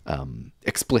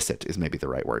explicit is maybe the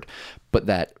right word, but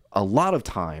that a lot of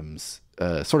times,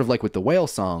 sort of like with the whale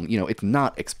song, it's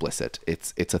not explicit.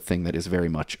 It's a thing that is very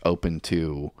much open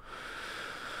to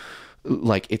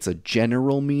like it's a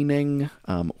general meaning,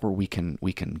 or we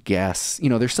can guess.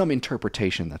 There's some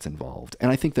interpretation that's involved,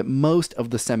 and I think that most of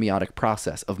the semiotic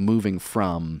process of moving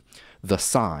from the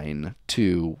sign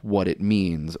to what it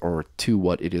means or to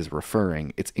what it is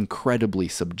referring, it's incredibly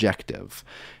subjective.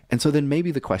 And so then maybe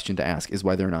the question to ask is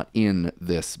whether or not in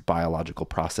this biological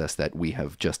process that we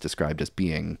have just described as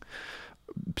being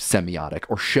semiotic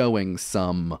or showing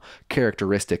some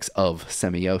characteristics of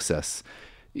semiosis,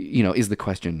 is the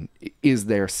question, is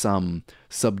there some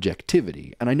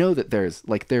subjectivity? And I know that there's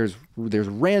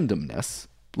randomness,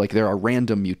 like there are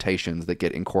random mutations that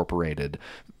get incorporated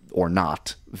or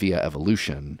not via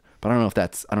evolution, but I don't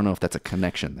know if that's a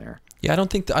connection there. Yeah, I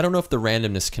don't know if the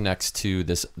randomness connects to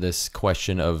this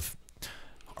question of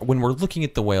when we're looking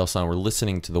at the whale song, we're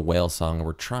listening to the whale song, and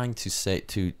we're trying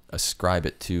to ascribe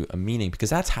it to a meaning, because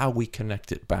that's how we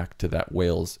connect it back to that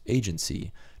whale's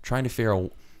agency. Trying to figure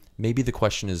out, maybe the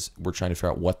question is, we're trying to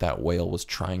figure out what that whale was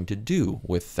trying to do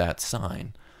with that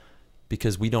sign,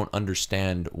 because we don't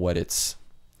understand what it's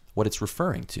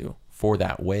referring to for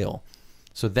that whale.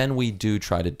 So then we do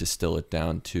try to distill it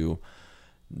down to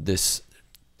this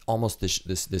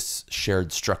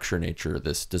shared structure nature.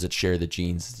 Does it share the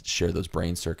genes? Does it share those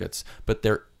brain circuits? But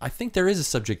I think there is a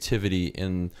subjectivity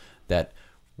in that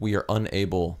we are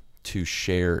unable to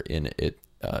share in it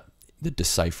the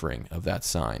deciphering of that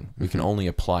sign. We can only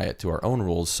apply it to our own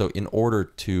rules. So in order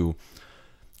to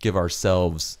give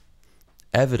ourselves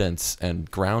evidence and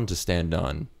ground to stand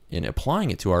on in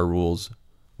applying it to our rules,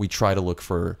 we try to look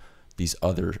for these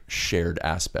other shared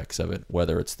aspects of it,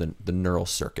 whether it's the neural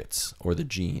circuits or the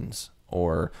genes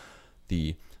or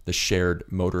the shared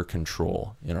motor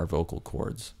control in our vocal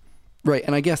cords. Right,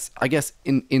 and I guess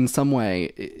in some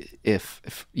way,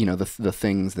 if the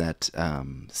things that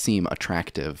seem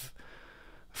attractive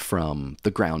from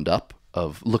the ground up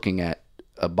of looking at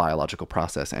a biological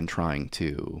process and trying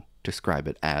to describe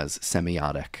it as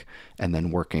semiotic, and then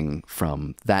working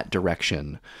from that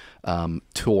direction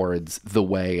towards the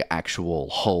way actual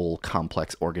whole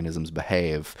complex organisms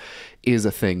behave, is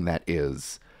a thing that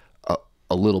is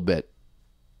a little bit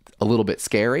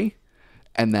scary,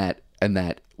 and that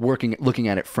looking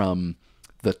at it from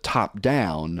the top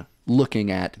down, looking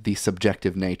at the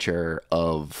subjective nature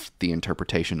of the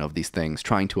interpretation of these things,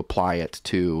 trying to apply it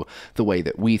to the way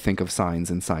that we think of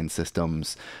signs and sign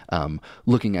systems,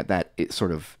 looking at that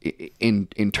sort of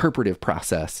interpretive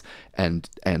process and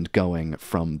going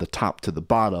from the top to the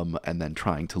bottom, and then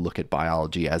trying to look at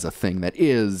biology as a thing that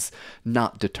is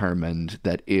not determined,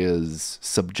 that is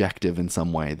subjective in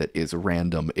some way, that is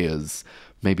random, is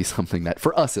maybe something that,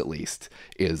 for us at least,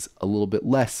 is a little bit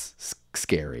less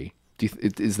scary. Do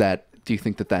you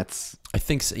think that that's? I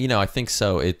think so, I think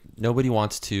so. Nobody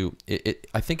wants to.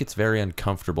 I think it's very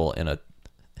uncomfortable in a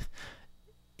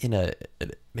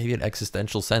maybe an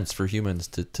existential sense for humans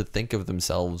to think of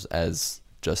themselves as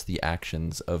just the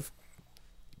actions of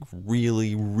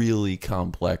really, really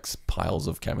complex piles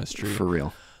of chemistry. For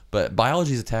real. But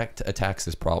biology attacks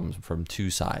this problem from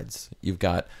two sides. You've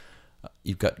got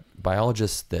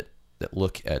biologists that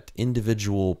look at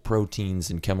individual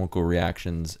proteins and chemical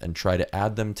reactions and try to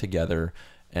add them together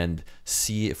and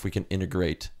see if we can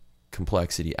integrate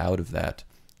complexity out of that.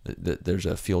 There's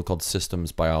a field called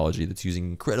systems biology that's using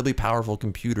incredibly powerful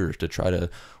computers to try to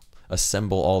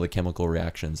assemble all the chemical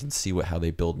reactions and see how they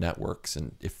build networks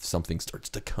and if something starts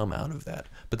to come out of that.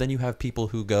 But then you have people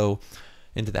who go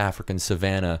into the African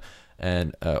savanna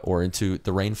and or into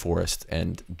the rainforest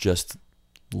and just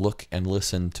look and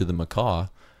listen to the macaw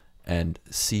and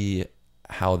see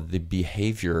how the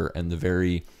behavior and the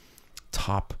very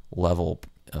top level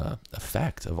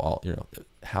effect of all,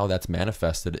 how that's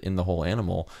manifested in the whole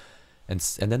animal, and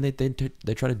then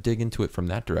they try to dig into it from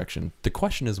that direction. The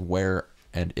question is where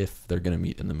and if they're going to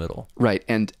meet in the middle. Right,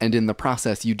 and in the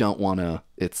process, you don't want to.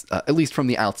 It's at least from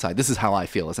the outside. This is how I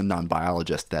feel as a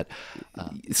non-biologist. That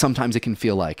sometimes it can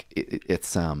feel like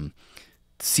it's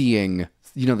seeing,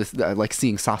 this like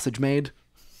seeing sausage made.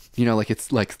 Like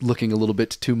it's like looking a little bit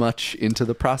too much into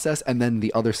the process, and then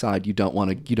the other side, you don't want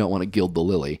to gild the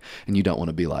lily, and you don't want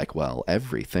to be like, well,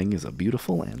 everything is a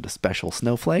beautiful and a special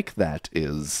snowflake that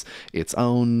is its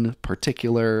own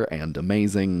particular and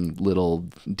amazing little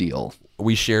deal.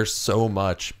 We share so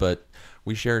much, but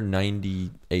we share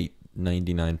 98,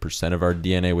 99% of our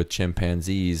DNA with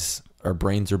chimpanzees. Our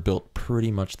brains are built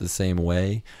pretty much the same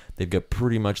way. They've got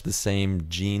pretty much the same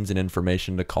genes and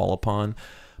information to call upon.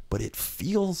 But it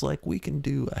feels like we can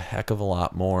do a heck of a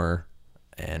lot more.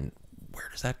 And where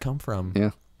does that come from? Yeah.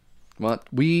 Well,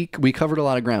 we covered a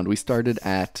lot of ground. We started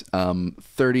at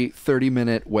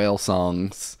 30-minute whale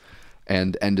songs,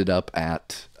 and ended up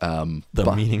at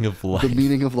The meaning of life. The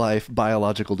meaning of life,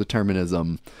 biological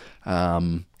determinism.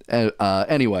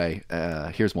 Anyway,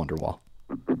 here's Wonderwall.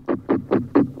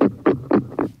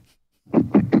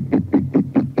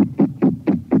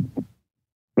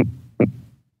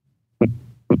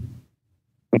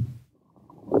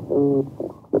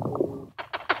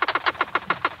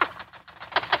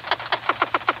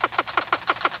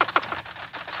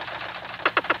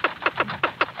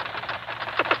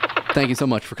 Thank you so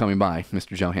much for coming by,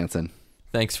 Mr. Joe Hanson.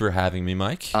 Thanks for having me,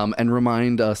 Mike. And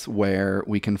remind us where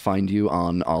we can find you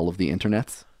on all of the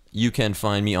internets. You can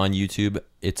find me on YouTube.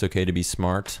 It's okay to be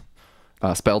smart.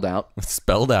 Spelled out.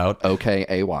 Spelled out.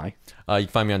 O-K-A-Y. You can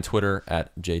find me on Twitter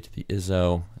at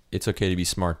J2TheIzzo. It's okay to be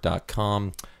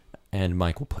smart.com. And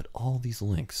Mike will put all these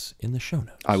links in the show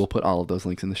notes. I will put all of those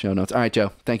links in the show notes. All right,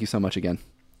 Joe. Thank you so much again.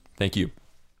 Thank you.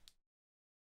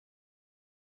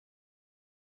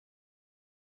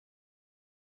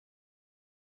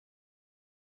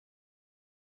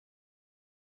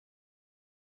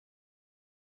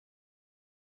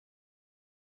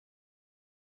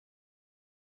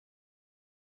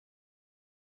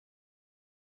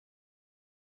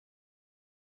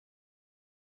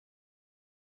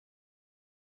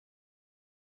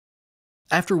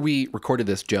 After we recorded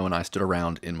this, Joe and I stood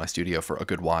around in my studio for a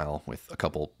good while with a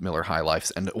couple Miller High Lifes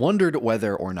and wondered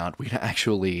whether or not we'd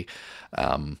actually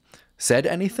said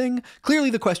anything. Clearly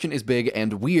the question is big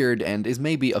and weird and is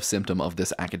maybe a symptom of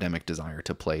this academic desire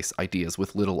to place ideas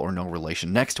with little or no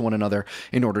relation next to one another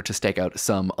in order to stake out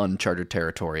some uncharted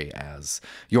territory as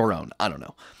your own. I don't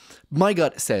know. My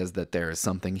gut says that there is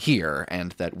something here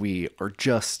and that we are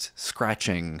just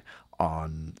scratching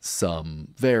on some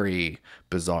very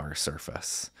bizarre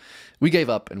surface. We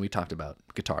gave up and we talked about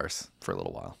guitars for a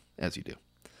little while, as you do.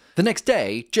 The next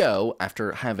day, Joe,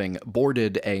 after having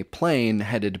boarded a plane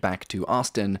headed back to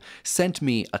Austin, sent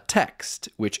me a text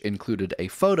which included a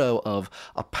photo of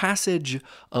a passage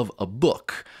of a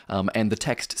book. And the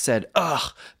text said,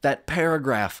 "Ugh, that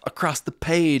paragraph across the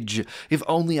page. If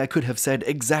only I could have said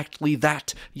exactly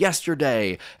that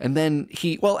yesterday." And then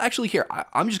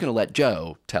I'm just going to let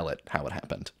Joe tell it how it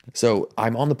happened. So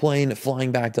I'm on the plane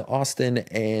flying back to Austin,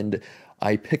 and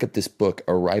I pick up this book,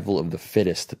 Arrival of the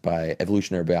Fittest, by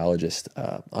evolutionary biologist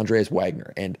Andreas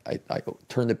Wagner, and I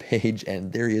turn the page,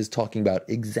 and there he is talking about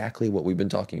exactly what we've been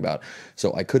talking about.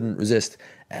 So I couldn't resist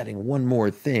adding one more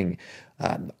thing.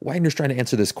 Wagner's trying to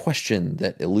answer this question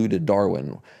that eluded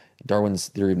Darwin. Darwin's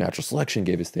theory of natural selection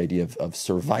gave us the idea of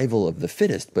survival of the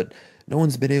fittest, but no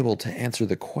one's been able to answer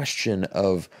the question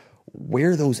of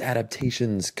where those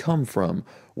adaptations come from.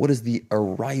 What is the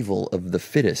arrival of the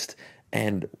fittest?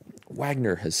 And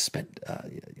Wagner has spent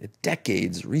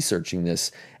decades researching this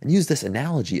and used this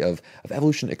analogy of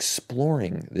evolution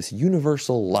exploring this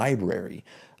universal library,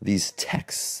 these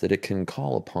texts that it can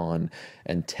call upon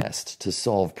and test to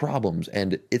solve problems.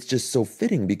 And it's just so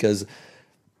fitting because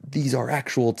these are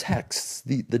actual texts,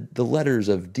 the letters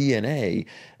of DNA,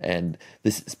 and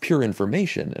this is pure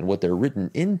information, and what they're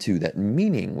written into, that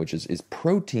meaning, which is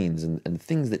proteins and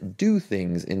things that do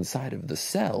things inside of the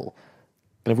cell.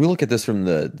 And if we look at this from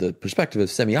the perspective of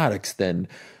semiotics, then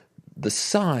the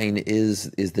sign is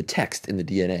the text in the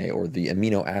DNA or the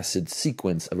amino acid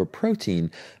sequence of a protein,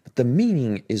 but the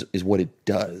meaning is what it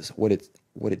does, what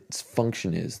its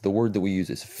function is. The word that we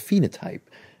use is phenotype.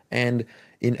 And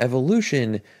in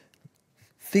evolution,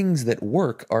 things that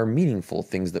work are meaningful.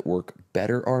 Things that work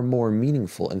better are more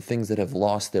meaningful, and things that have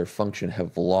lost their function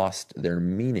have lost their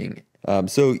meaning.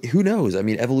 So who knows? I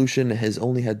mean, evolution has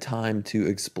only had time to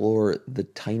explore the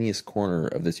tiniest corner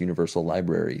of this universal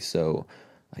library, so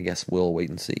I guess we'll wait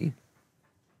and see.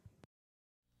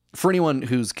 For anyone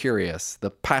who's curious,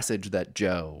 the passage that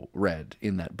Joe read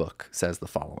in that book says the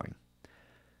following.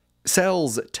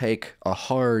 Cells take a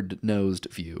hard-nosed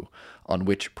view on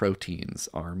which proteins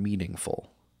are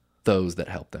meaningful, those that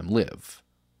help them live.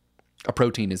 A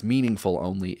protein is meaningful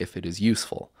only if it is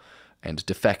useful, and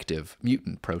defective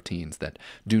mutant proteins that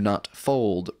do not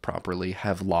fold properly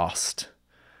have lost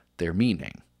their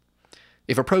meaning.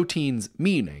 If a protein's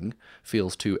meaning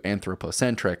feels too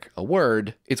anthropocentric a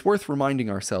word, it's worth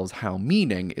reminding ourselves how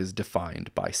meaning is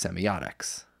defined by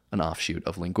semiotics, an offshoot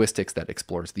of linguistics that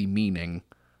explores the meaning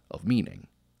of meaning.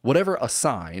 Whatever a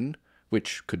sign,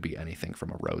 which could be anything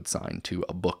from a road sign to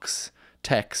a book's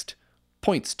text,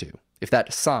 points to, if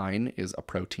that sign is a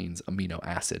protein's amino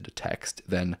acid text,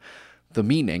 then the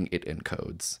meaning it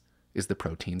encodes is the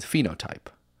protein's phenotype,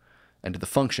 and the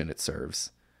function it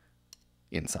serves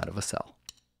inside of a cell.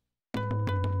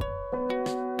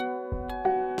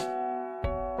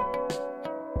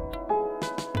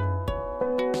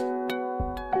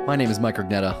 My name is Mike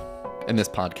Rugnetta. And this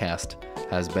podcast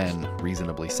has been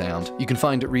Reasonably Sound. You can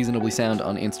find Reasonably Sound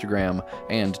on Instagram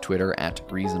and Twitter at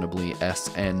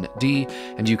reasonably_SND,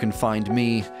 and you can find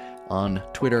me on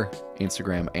Twitter,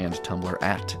 Instagram, and Tumblr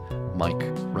at Mike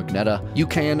Rugnetta. You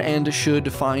can and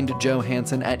should find Joe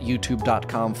Hanson at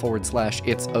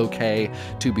youtube.com/It's Okay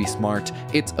to Be Smart,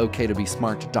 It's Okay to Be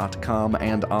Smart.com,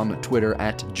 and on Twitter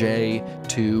at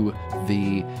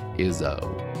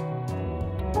J2TheIzzo.